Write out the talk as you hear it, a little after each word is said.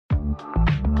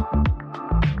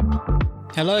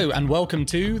Hello and welcome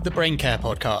to the Brain Care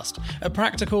Podcast, a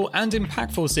practical and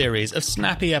impactful series of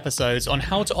snappy episodes on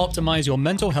how to optimize your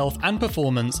mental health and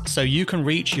performance so you can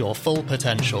reach your full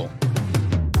potential.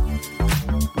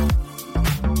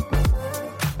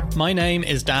 My name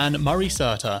is Dan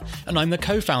Murray-Serter, and I'm the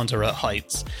co-founder at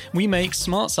Heights. We make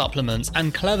smart supplements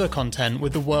and clever content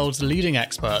with the world's leading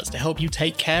experts to help you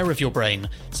take care of your brain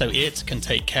so it can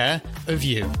take care of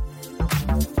you.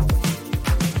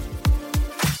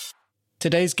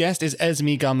 Today's guest is Esme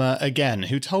Gummer again,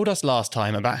 who told us last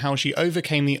time about how she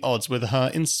overcame the odds with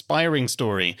her inspiring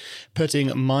story,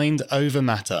 putting mind over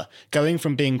matter, going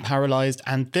from being paralysed,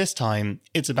 and this time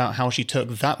it's about how she took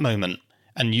that moment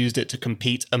and used it to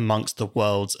compete amongst the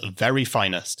world's very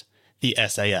finest, the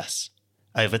SAS.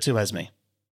 Over to Esme.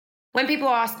 When people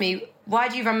ask me, why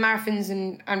do you run marathons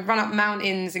and run up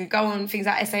mountains and go on things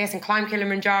like SAS and climb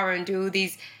Kilimanjaro and do all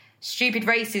these stupid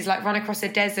races like run across a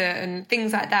desert and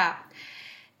things like that,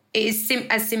 it is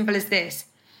as simple as this.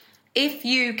 If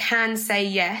you can say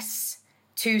yes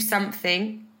to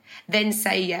something, then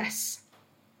say yes.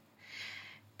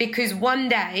 Because one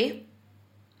day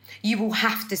you will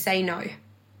have to say no.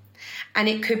 And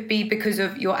it could be because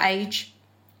of your age.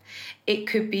 It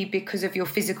could be because of your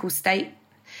physical state.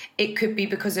 It could be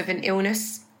because of an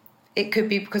illness. It could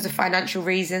be because of financial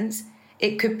reasons.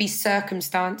 It could be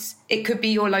circumstance. It could be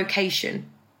your location.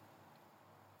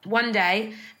 One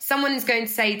day, someone's going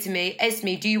to say to me,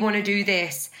 Esme, do you want to do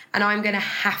this? And I'm going to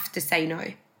have to say no.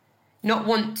 Not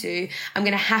want to. I'm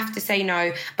going to have to say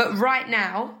no. But right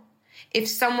now, if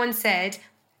someone said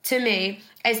to me,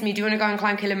 Esme, do you want to go and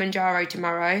climb Kilimanjaro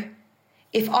tomorrow?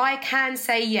 If I can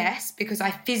say yes, because I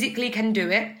physically can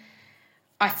do it,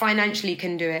 I financially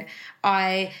can do it,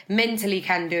 I mentally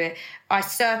can do it, I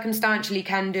circumstantially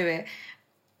can do it.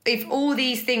 If all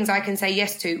these things I can say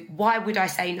yes to, why would I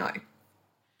say no?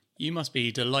 You must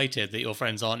be delighted that your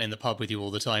friends aren't in the pub with you all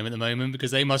the time at the moment,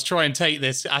 because they must try and take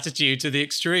this attitude to the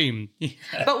extreme.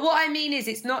 But what I mean is,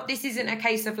 this isn't a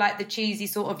case of like the cheesy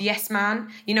sort of yes man.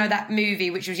 You know that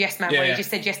movie, which was Yes Man, where he just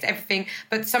said yes to everything.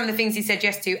 But some of the things he said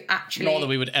yes to actually... Not that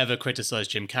we would ever criticise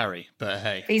Jim Carrey, but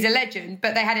hey. He's a legend,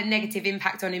 but they had a negative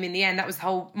impact on him in the end. That was the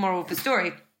whole moral of the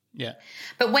story. Yeah.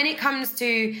 But when it comes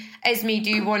to, Esme, do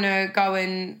you want to go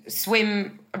and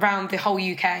swim around the whole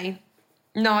UK?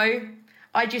 No.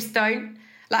 I just don't.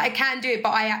 Like, I can do it, but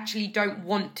I actually don't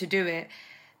want to do it.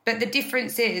 But the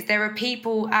difference is there are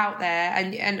people out there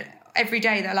and every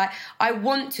day that are like, I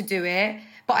want to do it,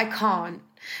 but I can't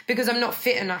because I'm not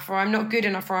fit enough or I'm not good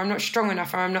enough or I'm not strong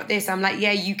enough or I'm not this. I'm like,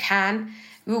 yeah, you can.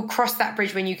 We'll cross that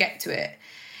bridge when you get to it.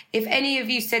 If any of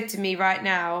you said to me right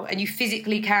now and you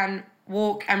physically can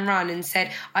walk and run and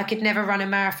said, I could never run a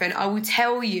marathon, I will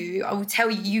tell you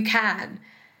you can.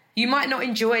 You might not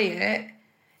enjoy it.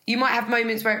 You might have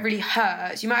moments where it really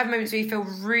hurts. You might have moments where you feel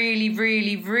really,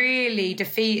 really, really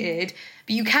defeated,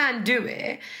 but you can do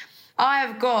it. I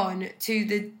have gone to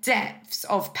the depths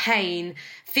of pain,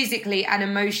 physically and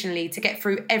emotionally, to get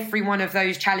through every one of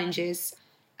those challenges.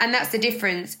 And that's the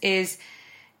difference is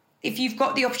if you've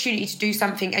got the opportunity to do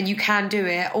something and you can do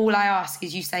it, all I ask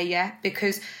is you say yeah,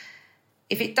 because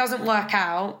if it doesn't work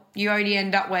out, you only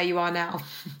end up where you are now.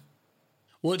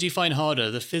 What do you find harder,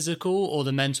 the physical or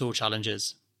the mental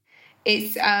challenges?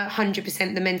 It's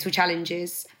 100% the mental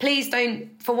challenges. Please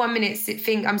don't, for 1 minute,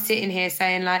 think I'm sitting here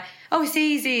saying like, oh, it's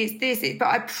easy, it's this. But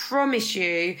I promise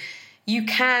you, you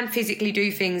can physically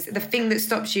do things. The thing that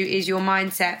stops you is your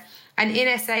mindset. And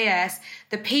in SAS,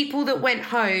 the people that went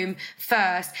home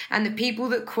first and the people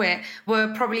that quit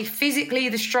were probably physically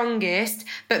the strongest,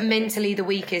 but mentally the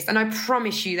weakest. And I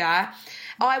promise you that.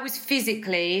 I was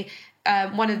physically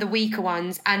one of the weaker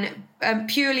ones, and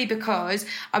purely because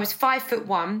I was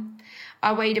 5'1",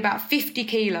 I weighed about 50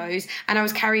 kilos, and I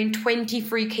was carrying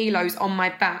 23 kilos on my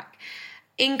back.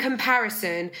 In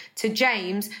comparison to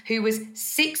James, who was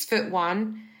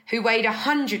 6'1", who weighed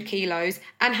 100 kilos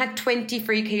and had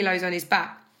 23 kilos on his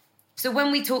back. So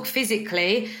when we talk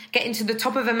physically, getting to the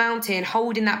top of a mountain,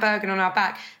 holding that burden on our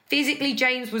back, physically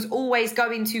James was always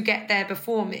going to get there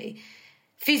before me.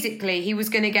 Physically, he was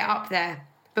going to get up there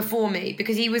before me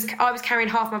because I was carrying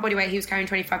half my body weight, he was carrying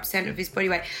 25% of his body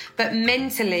weight. But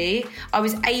mentally, I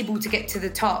was able to get to the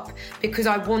top because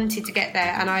I wanted to get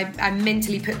there, and I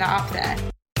mentally put that up there.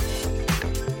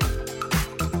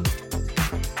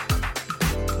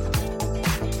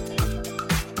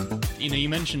 You know, you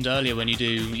mentioned earlier when you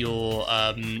do your,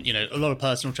 a lot of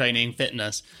personal training,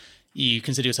 fitness, you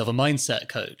consider yourself a mindset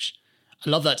coach. I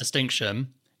love that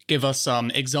distinction. Give us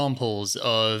some examples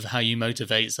of how you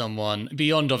motivate someone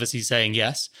beyond obviously saying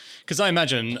yes. Because I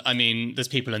imagine, I mean, there's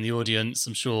people in the audience,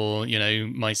 I'm sure, you know,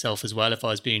 myself as well, if I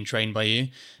was being trained by you,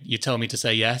 you tell me to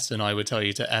say yes and I would tell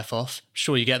you to F off.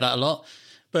 Sure, you get that a lot.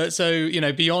 But so, you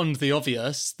know, beyond the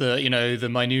obvious, the, you know, the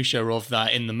minutiae of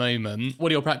that in the moment,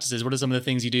 what are your practices? What are some of the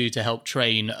things you do to help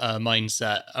train a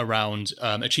mindset around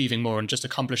achieving more and just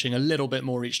accomplishing a little bit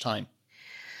more each time?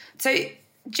 So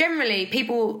generally,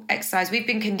 people exercise. We've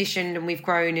been conditioned and we've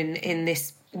grown in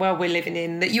this world we're living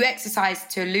in that you exercise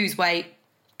to lose weight,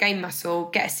 gain muscle,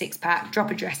 get a six-pack, drop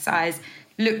a dress size,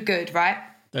 look good, right?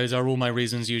 Those are all my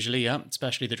reasons usually, yeah,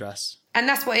 especially the dress. And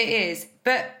that's what it is.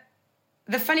 But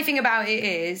the funny thing about it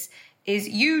is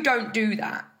you don't do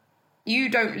that. You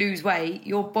don't lose weight.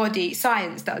 Your body,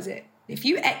 science does it. If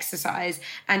you exercise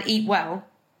and eat well,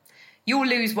 you'll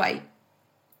lose weight.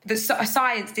 The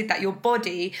science did that. Your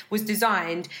body was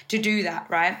designed to do that,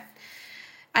 right?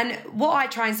 And what I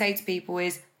try and say to people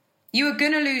is, you are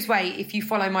going to lose weight if you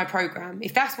follow my program.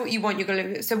 If that's what you want, you're going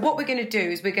to lose. So what we're going to do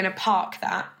is we're going to park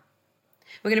that.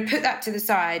 We're going to put that to the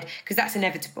side because that's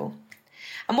inevitable.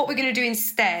 And what we're going to do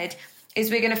instead is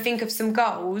we're going to think of some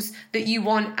goals that you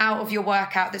want out of your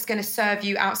workout that's going to serve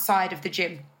you outside of the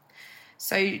gym.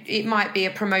 So it might be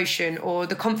a promotion or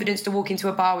the confidence to walk into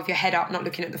a bar with your head up, not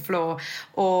looking at the floor.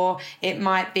 Or it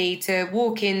might be to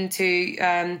walk into,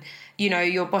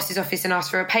 your boss's office and ask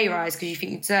for a pay rise because you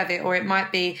think you deserve it. Or it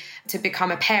might be to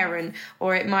become a parent.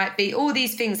 Or it might be all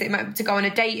these things. It might be to go on a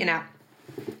dating app.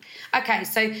 Okay,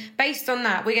 so based on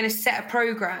that, we're going to set a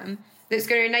program that's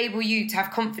going to enable you to have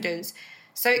confidence.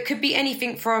 So it could be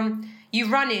anything from you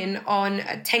running on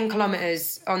 10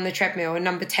 kilometres on the treadmill, and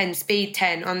number 10, speed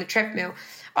 10 on the treadmill.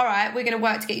 All right, we're going to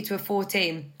work to get you to a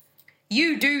 14.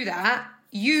 You do that,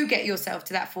 you get yourself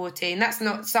to that 14. That's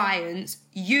not science.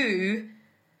 You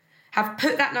have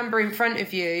put that number in front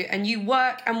of you and you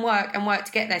work and work and work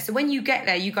to get there. So when you get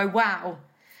there, you go, wow,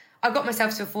 I got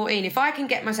myself to a 14. If I can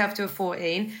get myself to a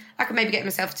 14, I can maybe get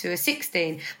myself to a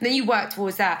 16. And then you work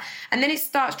towards that. And then it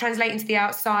starts translating to the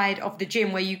outside of the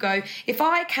gym where you go, if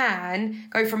I can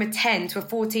go from a 10 to a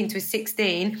 14 to a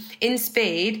 16 in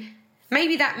speed,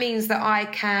 maybe that means that I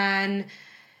can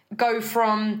go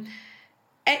from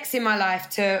X in my life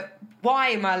to Y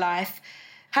in my life.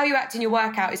 How you act in your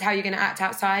workout is how you're going to act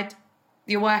outside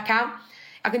your workout.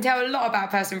 I can tell a lot about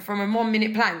a person from a 1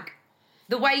 minute plank.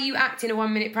 The way you act in a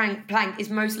 1 minute plank is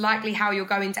most likely how you're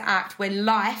going to act when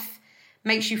life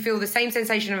makes you feel the same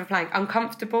sensation of a plank.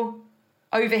 Uncomfortable,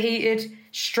 overheated,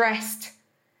 stressed,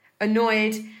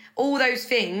 annoyed, all those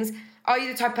things. Are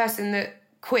you the type of person that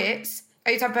quits?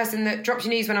 Are you the type of person that drops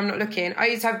your knees when I'm not looking? Are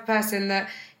you the type of person that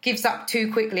gives up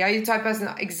too quickly? Are you the type of person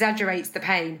that exaggerates the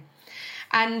pain?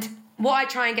 And what I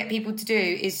try and get people to do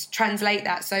is translate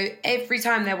that. So every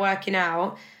time they're working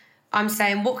out, I'm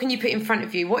saying, what can you put in front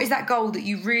of you? What is that goal that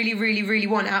you really, really, really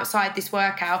want outside this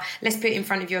workout? Let's put it in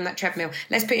front of you on that treadmill.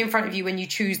 Let's put it in front of you when you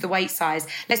choose the weight size.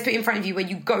 Let's put it in front of you when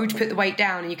you go to put the weight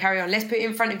down and you carry on. Let's put it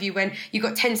in front of you when you've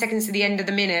got 10 seconds to the end of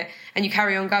the minute and you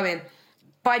carry on going.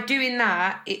 By doing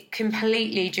that, it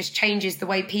completely just changes the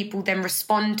way people then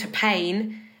respond to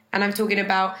pain. And I'm talking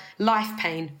about life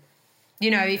pain. You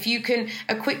know, if you can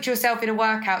equip yourself in a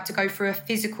workout to go through a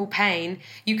physical pain,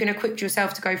 you can equip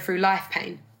yourself to go through life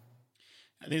pain.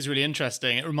 I think it's really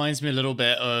interesting. It reminds me a little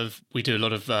bit of, we do a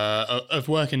lot of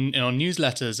work in our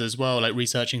newsletters as well, like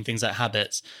researching things like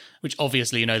habits, which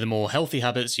obviously, you know, the more healthy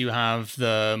habits you have,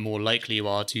 the more likely you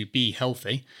are to be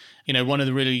healthy. You know, one of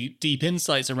the really deep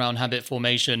insights around habit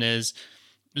formation is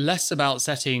less about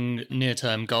setting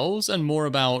near-term goals and more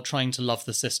about trying to love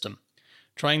the system,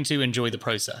 trying to enjoy the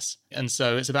process. And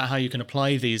so it's about how you can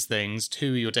apply these things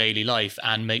to your daily life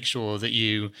and make sure that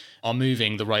you are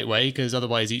moving the right way, because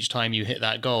otherwise each time you hit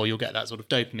that goal, you'll get that sort of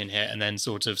dopamine hit and then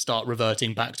sort of start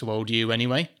reverting back to old you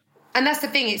anyway. And that's the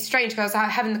thing, it's strange because I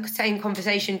was having the same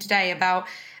conversation today about,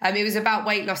 it was about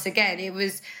weight loss again. It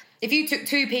was, if you took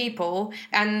two people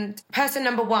and person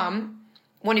number one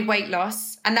wanted weight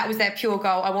loss and that was their pure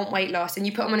goal, I want weight loss, and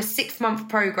you put them on a 6-month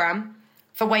program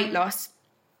for weight loss,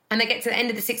 and they get to the end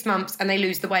of the 6 months and they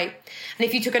lose the weight. And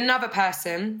if you took another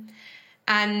person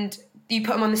and you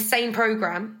put them on the same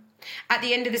program, at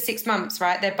the end of the 6 months,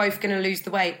 right, they're both going to lose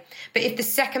the weight. But if the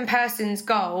second person's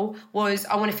goal was,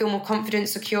 I want to feel more confident,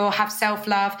 secure, have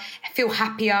self-love, feel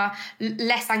happier,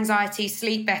 less anxiety,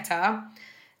 sleep better,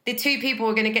 the two people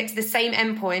are going to get to the same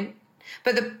endpoint.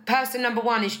 But the person number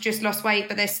one has just lost weight,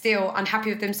 but they're still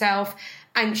unhappy with themselves,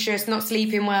 anxious, not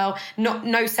sleeping well,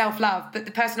 no self-love. But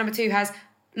the person number two has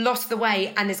lost the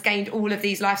weight and has gained all of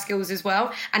these life skills as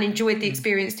well and enjoyed the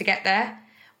experience to get there.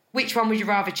 Which one would you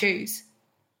rather choose?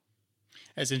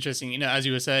 It's interesting. You know, as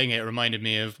you were saying, it reminded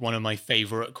me of one of my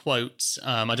favorite quotes.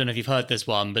 I don't know if you've heard this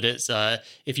one, but it's,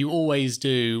 if you always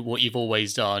do what you've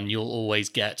always done, you'll always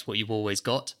get what you've always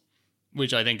got,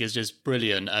 which I think is just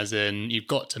brilliant, as in you've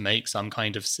got to make some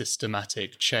kind of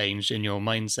systematic change in your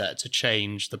mindset to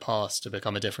change the past to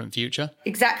become a different future.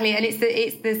 Exactly. And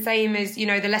it's the same as, you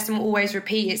know, the lesson will always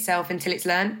repeat itself until it's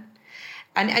learned.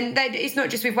 And it's not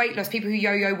just with weight loss, people who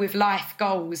yo-yo with life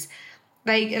goals.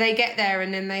 They get there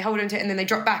and then they hold on to it and then they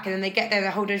drop back, and then they get there,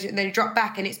 they hold on to it and they drop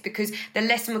back. And it's because the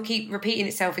lesson will keep repeating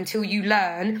itself until you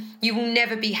learn. You will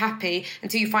never be happy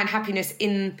until you find happiness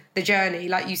in the journey.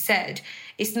 Like you said,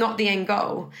 it's not the end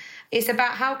goal. It's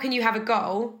about how can you have a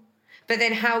goal, but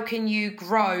then how can you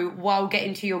grow while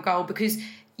getting to your goal? Because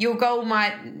your goal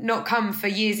might not come for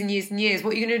years and years and years.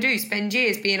 What are you going to do? Spend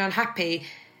years being unhappy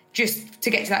just to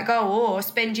get to that goal, or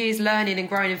spend years learning and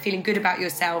growing and feeling good about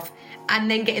yourself and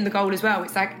then getting the goal as well.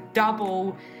 It's like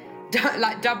double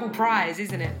prize,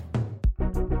 isn't it?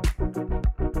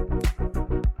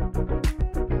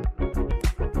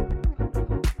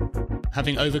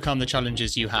 Having overcome the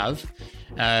challenges you have,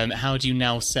 how do you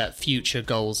now set future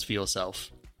goals for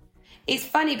yourself? It's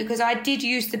funny because I did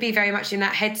used to be very much in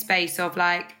that headspace of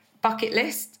like bucket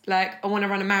list, like I want to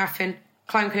run a marathon,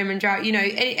 climb Kilimanjaro, you know,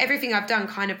 everything I've done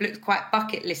kind of looks quite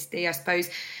bucket listy, I suppose.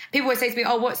 People always say to me,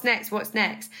 oh, what's next? What's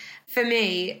next? For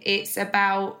me, it's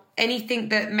about anything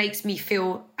that makes me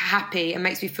feel happy and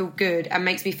makes me feel good and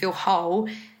makes me feel whole.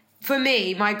 For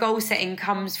me, my goal setting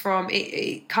comes from,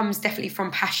 it comes definitely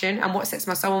from passion and what sets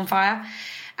my soul on fire.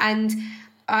 And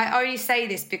I only say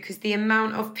this because the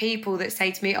amount of people that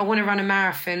say to me, I want to run a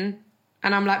marathon.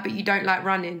 And I'm like, but you don't like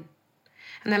running.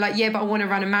 And they're like, yeah, but I want to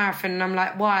run a marathon. And I'm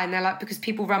like, why? And they're like, because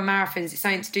people run marathons. It's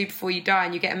something to do before you die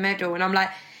and you get a medal. And I'm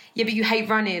like, yeah, but you hate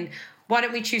running. Why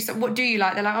don't we choose? What do you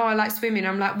like? They're like, oh, I like swimming.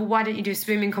 I'm like, well, why don't you do a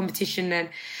swimming competition then?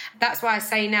 That's why I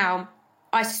say now,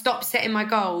 I stopped setting my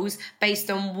goals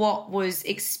based on what was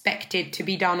expected to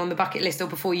be done on the bucket list or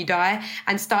before you die,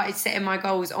 and started setting my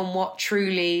goals on what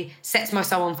truly sets my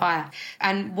soul on fire.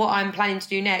 And what I'm planning to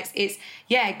do next is,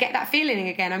 get that feeling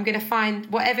again. I'm going to find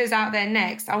whatever's out there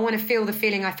next. I want to feel the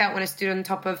feeling I felt when I stood on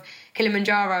top of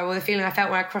Kilimanjaro, or the feeling I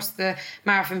felt when I crossed the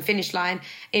marathon finish line,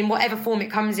 in whatever form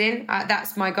it comes in.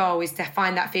 That's my goal, is to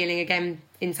find that feeling again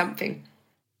in something.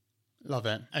 Love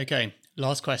it. Okay,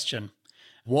 last question.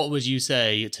 What would you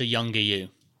say to younger you?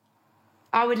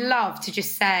 I would love to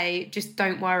just say, just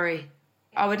don't worry.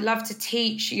 I would love to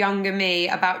teach younger me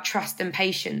about trust and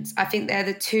patience. I think they're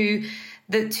the two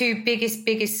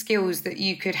biggest skills that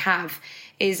you could have.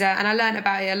 And I learned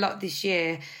about it a lot this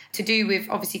year, to do with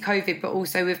obviously COVID, but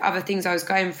also with other things I was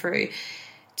going through.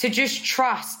 To just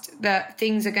trust that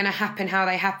things are going to happen how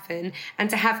they happen, and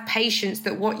to have patience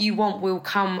that what you want will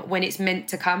come when it's meant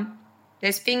to come.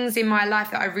 There's things in my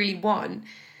life that I really want,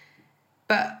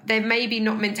 but they're maybe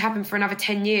not meant to happen for another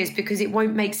 10 years because it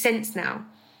won't make sense now.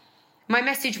 My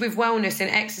message with wellness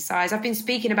and exercise, I've been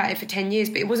speaking about it for 10 years,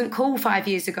 but it wasn't cool 5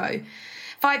 years ago.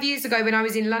 5 years ago when I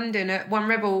was in London at One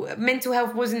Rebel, mental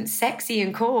health wasn't sexy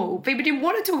and cool. People didn't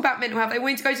want to talk about mental health. They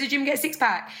wanted to go to the gym and get a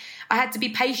six-pack. I had to be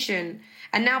patient.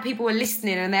 And now people are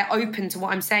listening and they're open to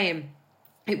what I'm saying.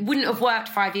 It wouldn't have worked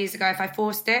 5 years ago if I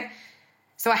forced it.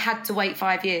 So I had to wait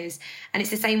 5 years. And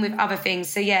it's the same with other things.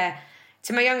 So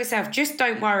to my younger self, just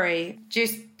don't worry.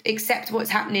 Just accept what's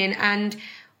happening. And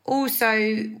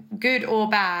also, good or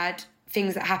bad,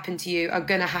 things that happen to you are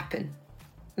going to happen,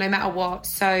 no matter what.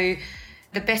 So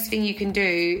the best thing you can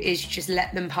do is just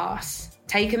let them pass.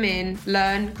 Take them in,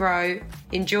 learn, grow,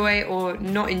 enjoy or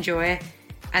not enjoy,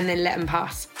 and then let them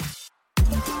pass.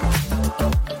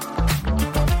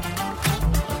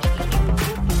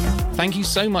 Thank you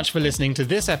so much for listening to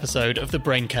this episode of the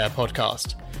Brain Care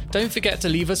Podcast. Don't forget to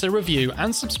leave us a review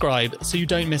and subscribe so you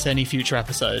don't miss any future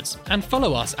episodes. And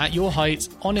follow us at Your Height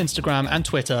on Instagram and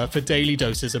Twitter for daily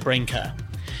doses of brain care.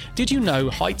 Did you know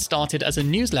Height started as a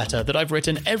newsletter that I've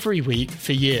written every week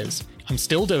for years? I'm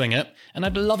still doing it, and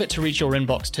I'd love it to reach your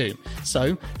inbox too.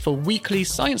 So, for weekly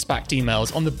science-backed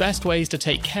emails on the best ways to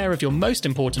take care of your most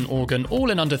important organ all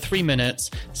in under 3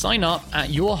 minutes, sign up at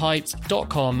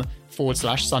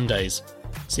yourheight.com/Sundays.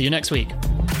 See you next week.